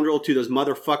scoundrel to those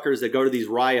motherfuckers that go to these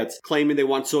riots claiming they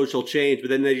want social change, but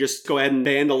then they just go ahead and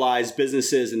vandalize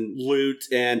businesses and loot.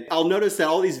 And I'll notice that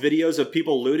all these videos of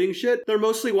people looting shit, they're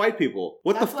mostly white people.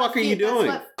 What the fuck are you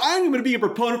doing? I'm going to be a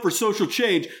proponent for social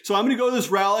change, so I'm going to go to this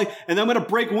rally and I'm going to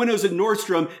break windows at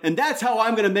Nordstrom, and that's how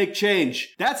I'm going to make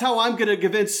change. That's how I'm going to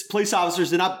convince police officers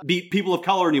to not beat people of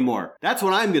color anymore. That's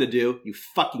what I'm going to do, you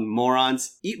fucking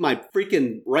morons. Eat my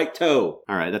freaking right toe.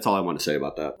 All right, that's all I want to say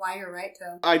about that. Why your right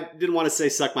toe? I didn't want to say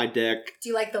suck my dick. Do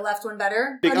you like the left one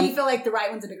better? Or do you feel like the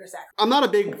right one's a bigger sacrifice? I'm not a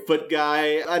big foot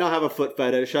guy. I don't have a foot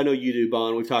fetish. I know you do,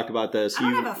 Bon. We've talked about this. I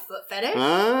don't have a foot fetish.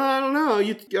 I don't know.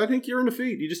 I think you're into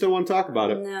feet. You just don't want to talk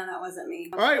about it. No, that wasn't me.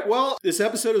 All right, well, this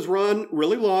episode is run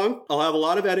really long. I'll have a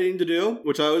lot of editing to do,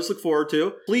 which I always look forward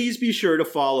to. Please be sure to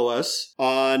follow us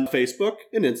on Facebook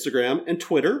and Instagram and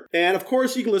Twitter. And of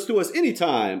course, you can listen to us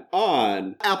anytime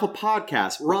on Apple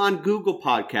Podcasts. We're on Google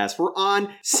Podcasts. We're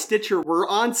on Stitcher. We're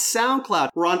on SoundCloud.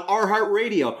 We're on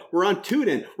iHeartRadio. We're on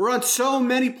TuneIn. We're on so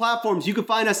many platforms. You can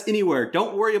find us anywhere.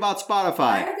 Don't worry about Spotify.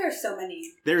 Why are there so many?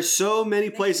 There's so many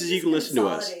places you can listen to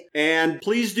us. And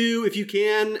please do, if you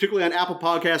can, particularly on Apple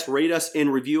Podcasts, rate us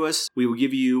and review us. We will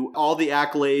give you all the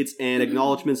accolades and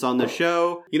acknowledgments on the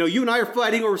show. You know, you and I are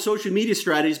fighting over social media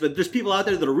strategies, but there's people out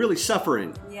there that are really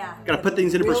suffering. Yeah. Gotta put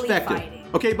things into really perspective. Fighting.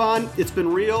 Okay, Bon, it's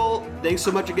been real. Thanks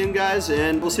so much again, guys,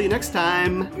 and we'll see you next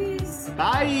time. Peace.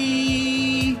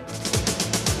 Bye!